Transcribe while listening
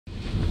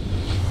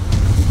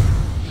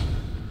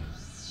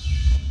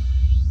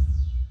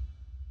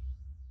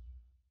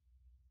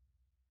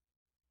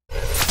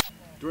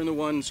During the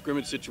one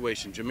scrimmage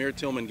situation, Jameer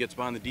Tillman gets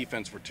behind the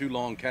defense for 2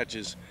 long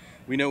catches.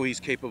 We know he's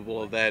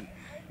capable of that.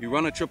 You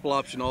run a triple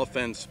option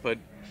offense, but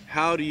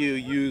how do you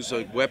use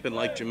a weapon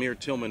like Jameer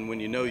Tillman when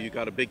you know you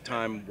got a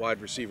big-time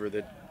wide receiver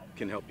that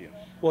can help you?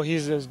 Well,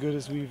 he's as good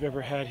as we've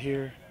ever had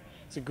here.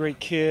 He's a great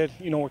kid.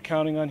 You know, we're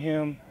counting on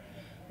him.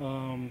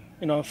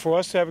 You know, for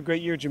us to have a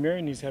great year,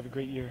 Jameer needs to have a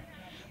great year.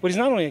 But he's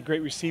not only a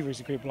great receiver,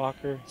 he's a great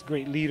blocker, he's a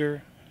great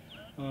leader.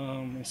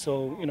 And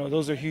so, you know,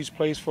 those are huge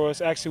plays for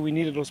us. Actually, we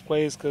needed those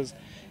plays because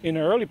in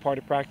the early part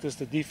of practice,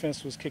 the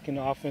defense was kicking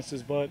the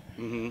offense's butt.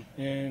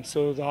 And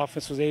so the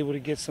offense was able to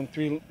get some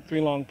three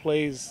long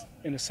plays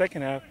in the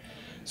second half.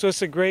 So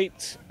it's a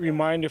great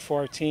reminder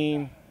for our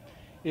team.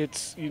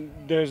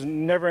 There's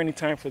never any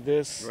time for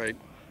this. Right.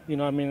 You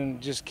know, I mean,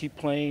 just keep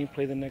playing,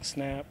 play the next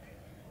snap.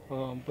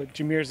 But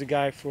Jameer's the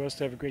guy for us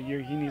to have a great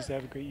year. He needs to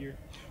have a great year.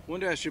 I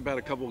wanted to ask you about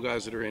a couple of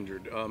guys that are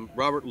injured.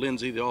 Robert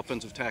Lindsay, the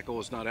offensive tackle,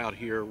 is not out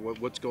here.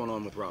 What's going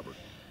on with Robert?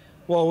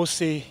 Well, we'll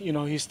see. You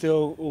know, he's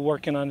still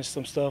working on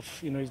some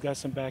stuff. You know, he's got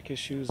some back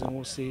issues, and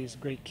we'll see. He's a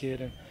great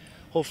kid, and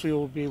hopefully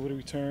he'll be able to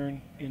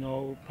return. You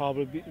know,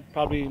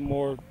 probably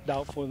more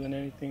doubtful than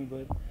anything,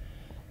 but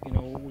you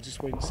know, we'll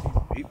just wait and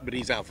see. But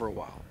he's out for a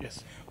while.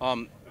 Yes.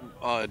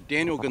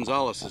 Daniel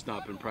Gonzalez has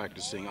not been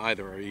practicing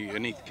either. Are you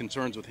any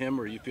concerns with him,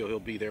 or you feel he'll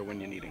be there when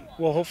you need him?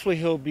 Well, hopefully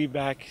he'll be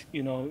back,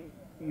 you know,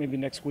 maybe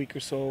next week or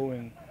so,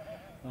 and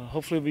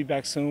hopefully he'll be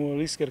back soon. We'll at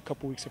least get a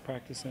couple weeks of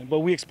practice in. But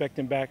we expect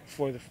him back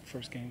for the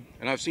first game.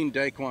 And I've seen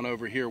Daquan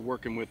over here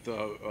working with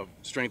a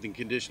strength and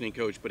conditioning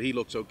coach, but he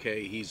looks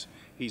okay. He's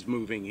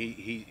moving.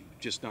 He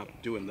just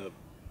not doing the...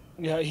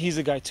 Yeah, he's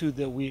a guy, too,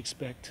 that we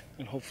expect,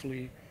 and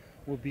hopefully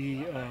will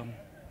be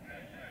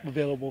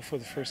available for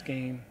the first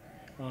game.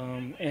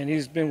 And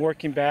he's been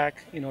working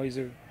back. You know,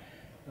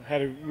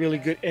 had a really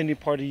good ending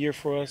part of the year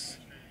for us,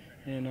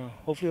 and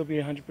hopefully he'll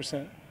be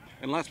 100%.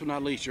 And last but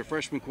not least, your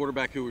freshman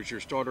quarterback who was your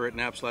starter at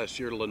Naps last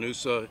year,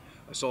 Lanusa,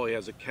 I saw he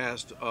has a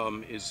cast.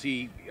 Is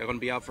he going to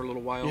be out for a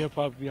little while? Yeah, he'll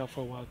probably be out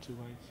for a while too,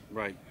 right?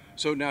 Right.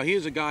 So now he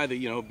is a guy that,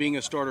 you know, being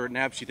a starter at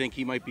Naps, you think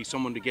he might be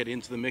someone to get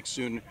into the mix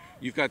soon.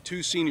 You've got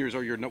 2 seniors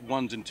are your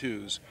 1s and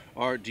 2s.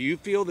 Do you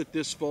feel that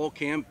this fall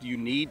camp, do you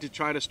need to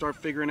try to start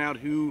figuring out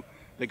who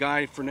the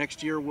guy for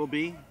next year will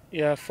be?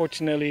 Yeah,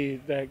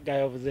 fortunately, that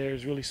guy over there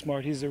is really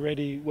smart. He's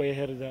already way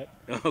ahead of that.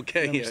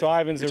 Okay, yeah. So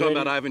Ivan's You're talking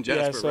about Ivan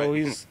Jasper, yeah, so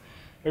right? He's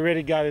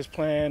already got his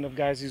plan of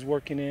guys he's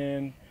working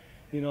in.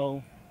 You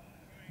know,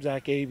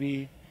 Zach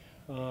Abey,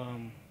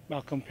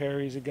 Malcolm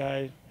Perry's a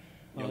guy.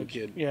 Young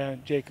kid. Yeah,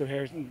 Jacob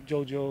Harrison,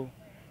 JoJo,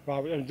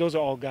 Robert. I mean, those are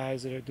all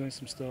guys that are doing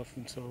some stuff,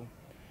 and so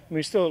I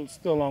mean, still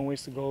a long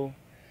ways to go.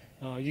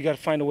 You got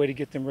to find a way to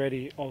get them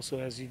ready, also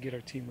as you get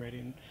our team ready.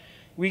 And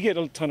we get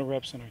a ton of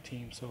reps on our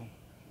team, so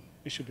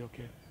it should be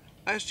okay.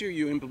 Last year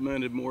you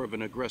implemented more of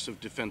an aggressive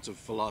defensive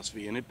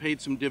philosophy, and it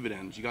paid some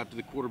dividends. You got to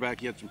the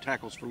quarterback, you had some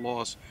tackles for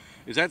loss.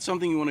 Is that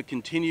something you want to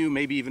continue,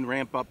 maybe even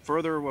ramp up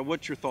further? Well,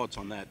 what's your thoughts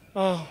on that?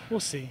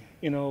 We'll see.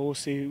 You know, we'll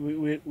see.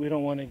 We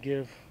don't want to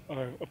give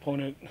our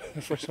opponent,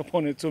 the first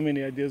opponent, too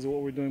many ideas of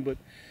what we're doing. But,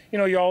 you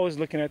know, you're always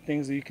looking at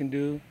things that you can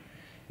do.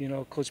 You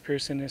know, Coach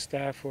Pearson and his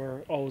staff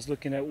are always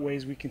looking at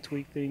ways we can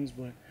tweak things,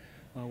 but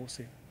we'll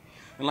see.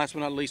 And last but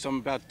not least, I'm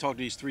about to talk to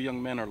these 3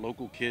 young men, our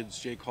local kids,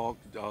 Jake Hawk,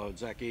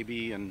 Zach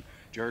Abey, and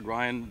Jared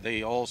Ryan.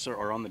 They also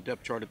are on the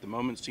depth chart at the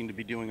moment, seem to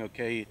be doing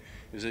okay.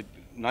 Is it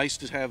nice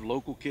to have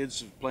local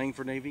kids playing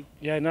for Navy?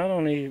 Yeah, not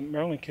only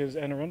Maryland kids,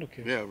 Anne Arundel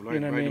kids. Yeah, right, you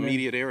know right,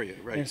 immediate area,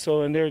 right.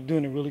 And they're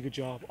doing a really good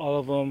job. All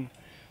of them,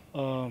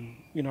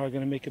 you know, are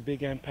going to make a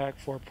big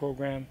impact for our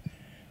program,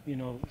 you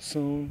know,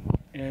 soon.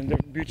 And the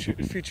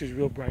future is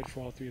real bright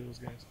for all 3 of those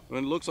guys. Well,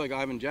 it looks like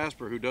Ivan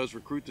Jasper, who does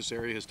recruit this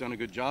area, has done a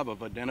good job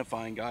of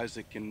identifying guys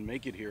that can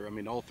make it here. I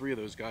mean, all 3 of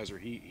those guys are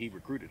he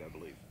recruited, I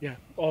believe. Yeah,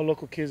 all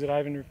local kids that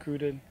Ivan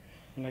recruited.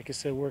 And like I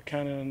said, we're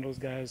counting on those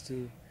guys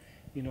to,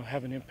 you know,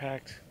 have an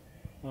impact.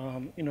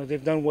 You know,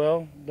 they've done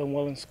well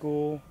in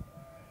school,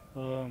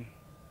 done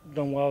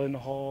well in the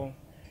hall,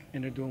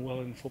 and they're doing well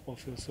in the football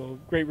field. So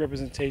great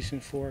representation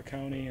for our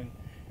county and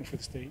for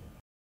the state.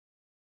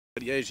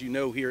 As you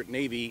know, here at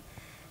Navy,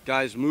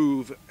 guys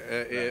move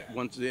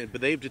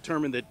but they've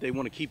determined that they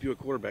want to keep you a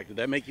quarterback. Did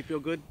that make you feel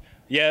good?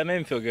 Yeah, it made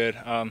me feel good.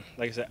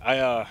 Like I said,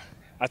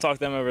 I talked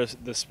to them over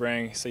the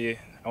spring.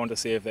 I wanted to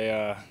see if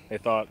they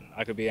thought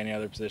I could be any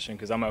other position,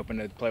 because I'm open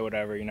to play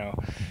whatever. You know,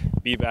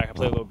 B-back. I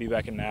played a little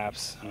B-back in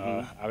Naps.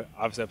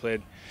 Obviously, I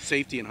played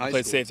safety in high school.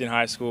 Played safety in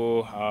high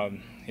school.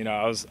 You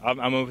know,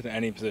 I'm open to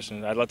any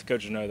position. I'd let the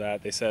coaches know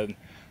that. They said,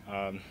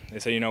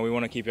 you know, we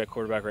want to keep you at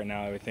quarterback right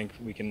now. We think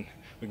we can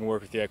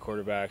work with you at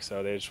quarterback.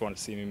 So they just want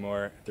to see me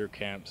more through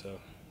camp. So.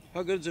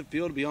 How good does it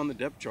feel to be on the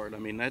depth chart? I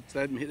mean,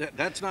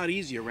 that's not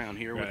easy around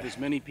here with as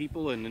many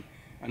people, and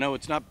I know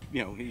it's not,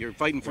 you know, you're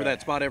fighting for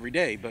that spot every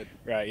day, but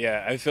right,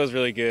 yeah, it feels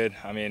really good.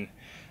 I mean,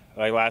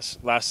 like last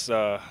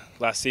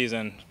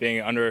season,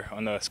 being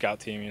on the scout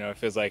team, you know, it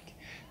feels like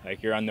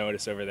you're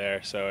unnoticed over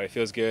there. So it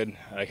feels good,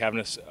 like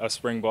having a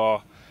spring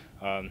ball,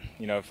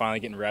 you know, finally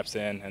getting reps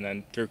in, and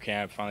then through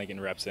camp, finally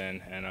getting reps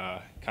in, and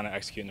kind of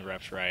executing the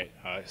reps right.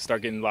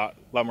 Start getting a lot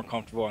more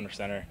comfortable under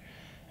center,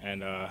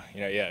 and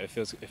yeah, it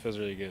feels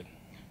really good.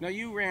 Now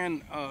you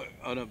ran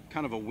on a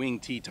kind of a wing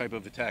T type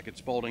of attack at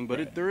Spalding, but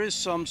Right. there is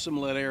some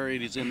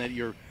similarities in that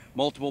you're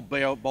multiple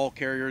ball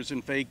carriers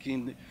and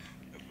faking.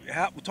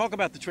 Talk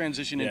about the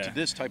transition into Yeah.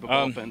 this type of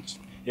offense.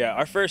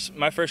 Yeah,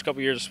 my first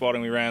couple years of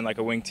Spalding, we ran like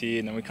a wing T,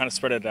 and then we kind of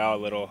spread it out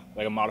a little,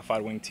 like a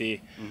modified wing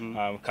T.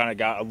 Kind of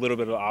got a little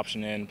bit of the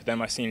option in, but then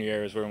my senior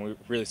year is when we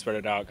really spread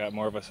it out, got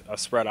more of a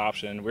spread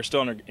option. We're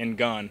still in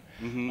gun,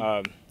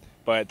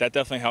 but that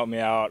definitely helped me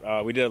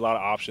out. We did a lot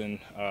of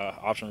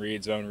option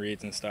reads, zone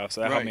reads, and stuff,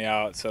 so that helped me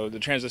out. So the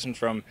transition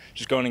from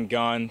just going in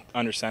gun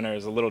under center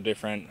is a little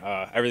different.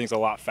 Everything's a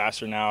lot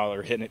faster now.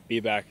 We're hitting it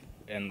B-back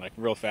and like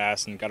real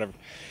fast, and got to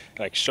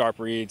like sharp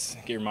reads,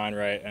 get your mind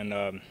right,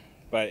 and.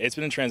 But it's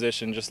been a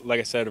transition. Just like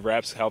I said,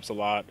 reps helps a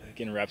lot,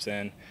 getting reps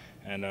in,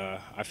 and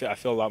I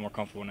feel a lot more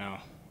comfortable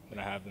now than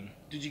I have been.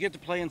 Did you get to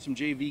play in some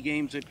JV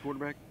games at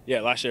quarterback?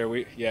 Yeah, last year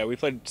we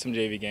played some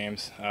JV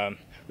games. We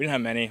didn't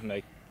have many,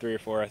 like 3 or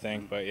 4 I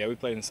think, but yeah, we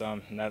played in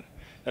some, and that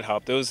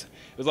helped. It was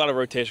a lot of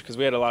rotation because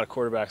we had a lot of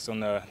quarterbacks on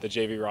the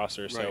JV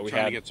roster, so right, we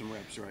trying had to get some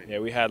reps, right? Yeah,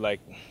 we had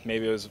like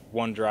maybe it was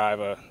one drive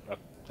a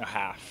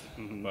half,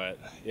 but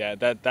yeah,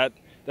 that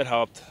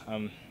helped.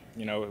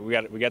 You know, we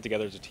got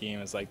together as a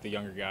team as like the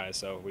younger guys,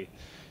 so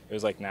it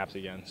was like naps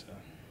again.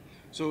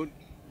 So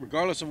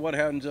regardless of what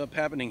ends up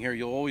happening here,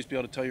 you'll always be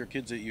able to tell your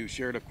kids that you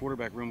shared a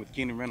quarterback room with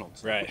Keenan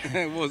Reynolds. Right.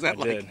 What was that I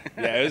like? did.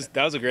 Yeah,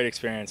 that was a great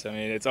experience. I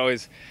mean, it's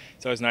always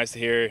nice to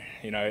hear.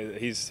 You know,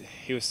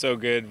 he was so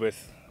good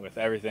with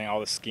everything, all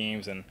the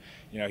schemes, and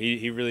you know,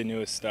 he really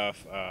knew his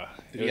stuff.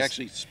 Did he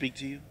actually speak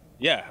to you?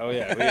 Yeah. Oh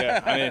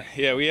yeah. I mean,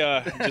 yeah. We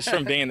just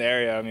from being in the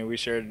area. I mean, we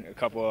shared a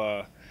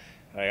couple.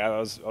 Like I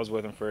was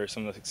with him for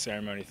some of the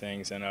ceremony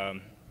things,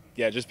 and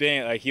yeah, just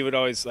being like he would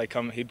always like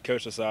come, he'd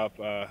coach us up,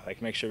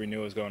 like make sure we knew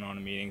what was going on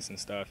in meetings and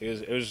stuff.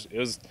 It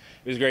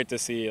was great to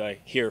see,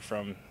 like hear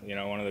from, you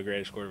know, one of the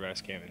greatest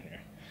quarterbacks came in here.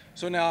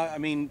 So now, I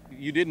mean,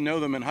 you didn't know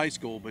them in high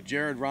school, but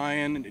Jarid,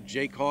 Ryan,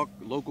 Jake Hawk,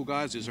 local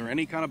guys, is there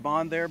any kind of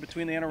bond there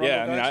between the Anne Arundel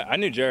guys? Yeah, I mean, I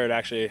knew Jared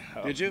actually.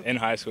 Did you? In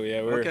high school,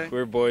 yeah. We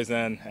were boys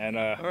then, and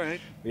all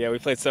right. Yeah, we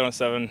played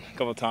 7-on-7 a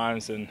couple of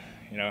times, and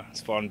you know,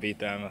 it's fun to beat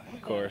them,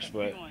 of course,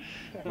 but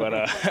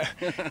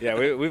yeah,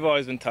 we've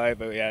always been tight,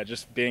 but yeah,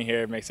 just being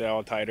here makes it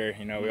all tighter.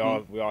 You know,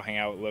 we all hang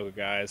out with local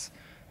guys.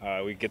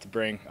 We get to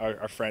bring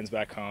our friends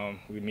back home.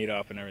 We meet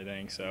up and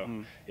everything.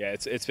 So yeah,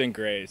 it's been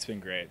great. It's been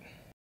great.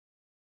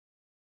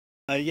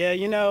 Yeah,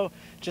 you know,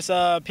 just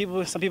some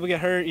people get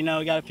hurt, you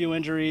know, got a few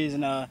injuries,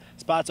 and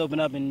spots open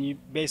up, and you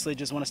basically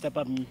just want to step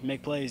up and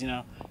make plays, you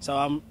know. So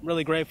I'm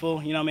really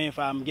grateful, you know what I mean, if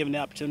I'm given the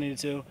opportunity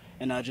to,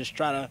 and just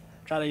try to,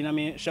 you know what I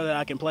mean, show that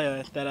I can play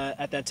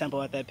at that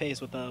tempo, at that pace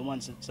with the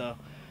ones. So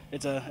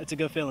it's a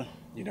good feeling.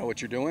 You know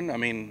what you're doing? I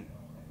mean,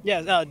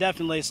 yeah,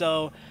 definitely.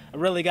 So I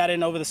really got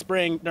in over the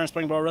spring, during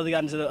spring ball, really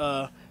got into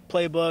the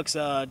playbooks,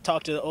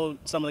 talked to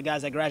some of the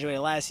guys that graduated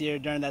last year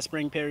during that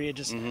spring period,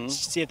 just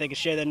see if they could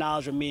share their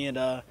knowledge with me, and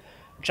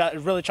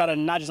really try to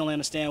not just only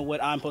understand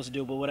what I'm supposed to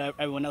do, but what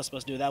everyone else is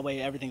supposed to do. That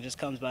way everything just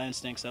comes by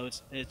instinct. So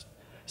it's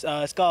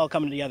all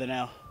coming together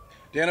now.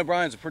 Dan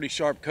O'Brien's a pretty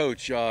sharp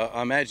coach.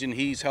 I imagine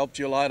he's helped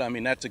you a lot. I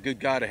mean, that's a good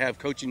guy to have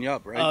coaching you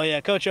up, right? Oh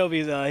yeah, Coach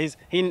Obie's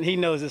he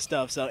knows his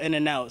stuff, so in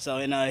and out. So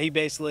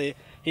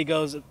he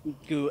goes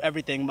through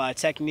everything by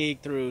technique,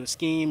 through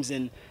schemes,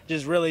 and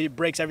just really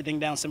breaks everything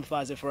down,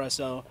 simplifies it for us.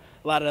 So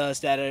a lot of us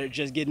that are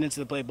just getting into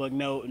the playbook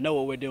know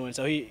what we're doing.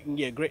 So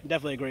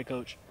definitely a great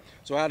coach.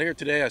 So out here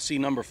today, I see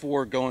number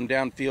 4 going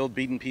downfield,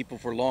 beating people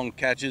for long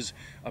catches.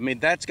 I mean,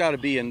 that's got to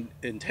be an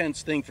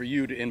intense thing for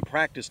you in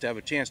practice to have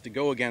a chance to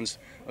go against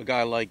a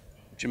guy like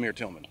Jameer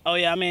Tillman. Oh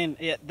yeah, I mean,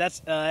 yeah,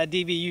 that's at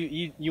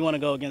DB you want to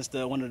go against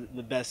one of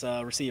the best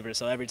receivers.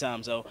 So every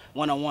time, so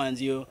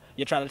one-on-ones, you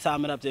try to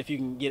time it up to if you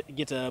can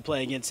get to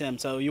play against him.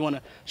 So you want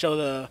to show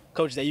the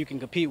coach that you can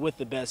compete with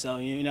the best. So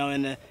you know,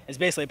 and it's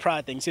basically a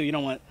pride thing too. You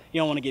don't want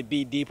to get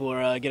beat deep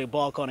or get a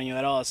ball caught on you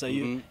at all. So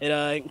it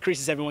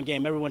increases everyone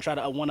game. Everyone try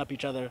to one-up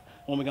each other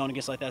when we're going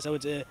against like that. So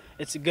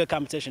it's a good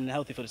competition and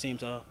healthy for the team.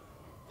 So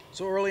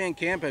early in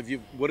camp,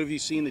 what have you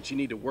seen that you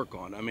need to work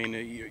on? I mean,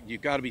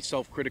 you've got to be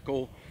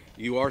self-critical.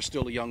 You are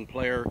still a young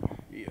player.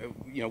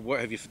 You know,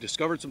 have you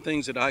discovered some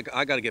things that I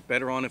got to get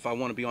better on if I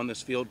want to be on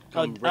this field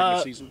come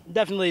regular season?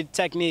 Definitely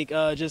technique.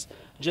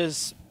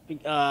 Just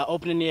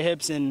opening your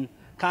hips and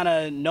kind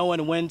of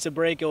knowing when to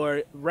break,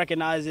 or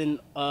recognizing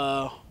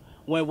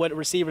what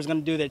receiver's going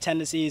to do, their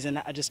tendencies, and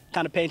I just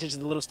kind of pay attention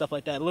to the little stuff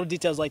like that. Little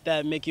details like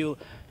that make you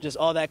just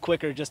all that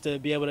quicker just to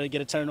be able to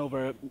get a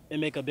turnover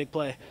and make a big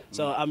play.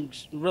 So I'm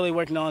really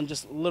working on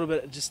just a little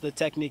bit, just the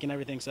technique and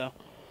everything. So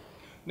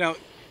now,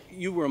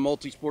 you were a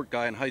multi-sport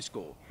guy in high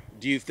school.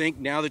 Do you think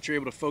now that you're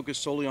able to focus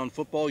solely on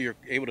football, you're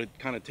able to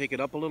kind of take it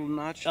up a little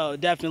notch? Oh,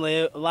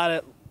 definitely.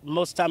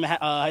 Most of the time in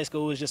high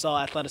school was just all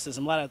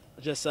athleticism. A lot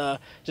of just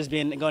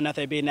going out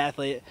there, being an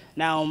athlete.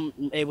 Now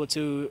I'm able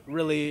to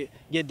really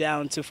get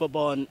down to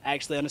football and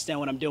actually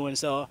understand what I'm doing.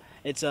 So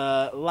it's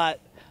a lot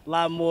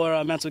lot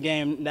more mental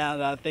game now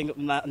that I think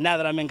now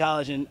that I'm in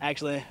college and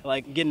actually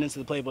like getting into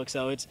the playbook.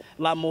 So it's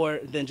a lot more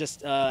than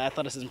just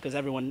athleticism, because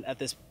everyone at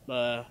this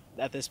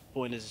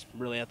point is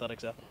really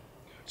athletic.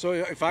 So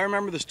if I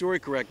remember the story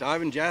correct,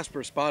 Ivan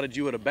Jasper spotted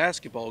you at a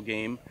basketball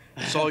game,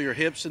 saw your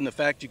hips and the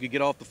fact you could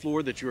get off the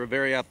floor, that you were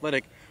very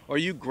athletic. Are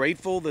you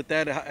grateful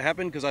that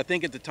happened? Because I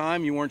think at the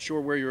time you weren't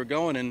sure where you were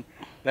going, and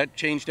that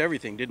changed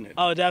everything, didn't it?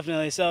 Oh,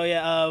 definitely. So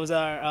yeah, it was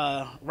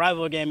our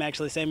rival game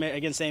actually,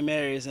 against St.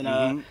 Mary's,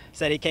 and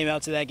said he came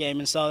out to that game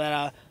and saw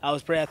that I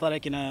was pretty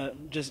athletic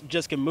and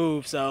just can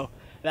move. So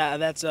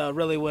that's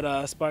really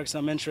what sparked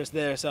some interest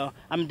there. So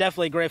I'm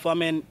definitely grateful. I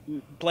mean,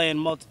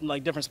 playing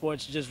different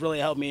sports just really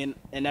helped me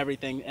in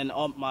everything and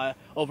all my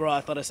overall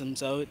athleticism.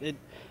 So it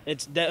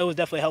was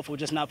definitely helpful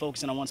just not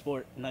focusing on one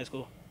sport in high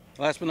school.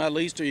 Last but not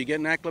least, are you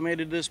getting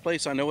acclimated to this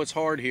place? I know it's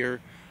hard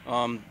here.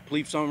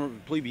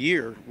 Plebe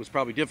year was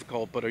probably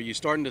difficult, but are you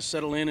starting to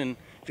settle in and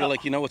feel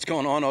like you know what's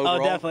going on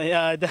overall? Oh, definitely.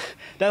 Yeah,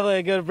 definitely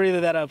a good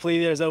breather that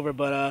plebe year is over,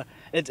 but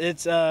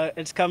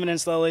it's coming in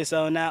slowly.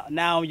 So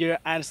now you're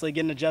honestly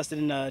getting adjusted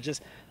and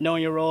just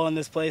knowing your role in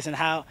this place and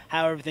how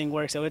everything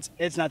works. So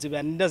it's not too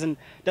bad. And it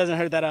doesn't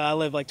hurt that I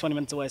live like 20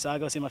 minutes away, so I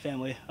go see my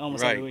family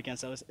almost every weekend.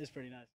 So it's pretty nice.